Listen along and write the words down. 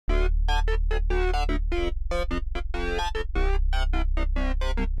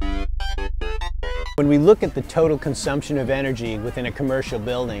When we look at the total consumption of energy within a commercial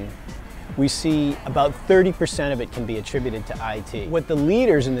building, we see about 30% of it can be attributed to IT. What the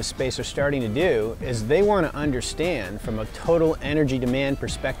leaders in this space are starting to do is they want to understand from a total energy demand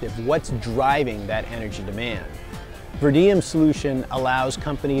perspective what's driving that energy demand. Verdiem's solution allows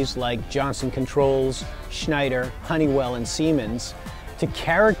companies like Johnson Controls, Schneider, Honeywell, and Siemens to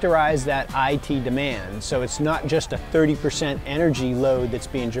characterize that IT demand. So it's not just a 30% energy load that's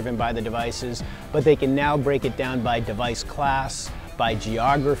being driven by the devices, but they can now break it down by device class, by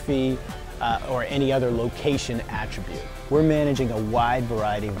geography, or any other location attribute. We're managing a wide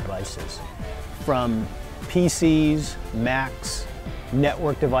variety of devices, from PCs, Macs,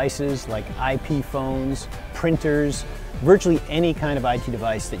 network devices like IP phones, printers, virtually any kind of IT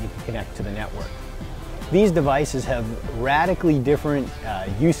device that you can connect to the network. These devices have radically different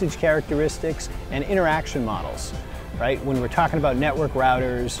usage characteristics and interaction models, right? When we're talking about network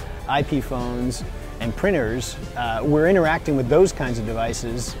routers, IP phones, and printers, we're interacting with those kinds of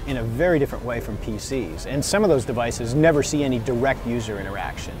devices in a very different way from PCs. And some of those devices never see any direct user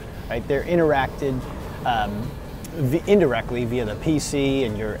interaction, right? They're interacted indirectly via the PC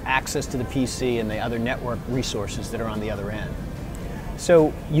and your access to the PC and the other network resources that are on the other end.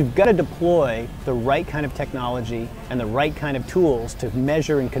 So you've got to deploy the right kind of technology and the right kind of tools to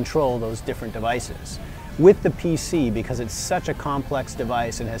measure and control those different devices. With the PC, because it's such a complex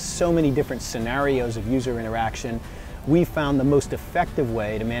device and has so many different scenarios of user interaction, we found the most effective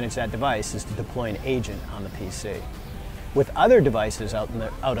way to manage that device is to deploy an agent on the PC. With other devices out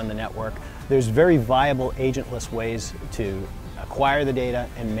on the network, there's very viable agentless ways to acquire the data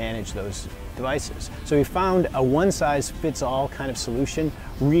and manage those devices. So we found a one-size-fits-all kind of solution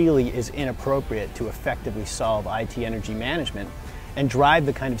really is inappropriate to effectively solve IT energy management and drive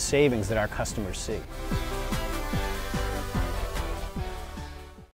the kind of savings that our customers see.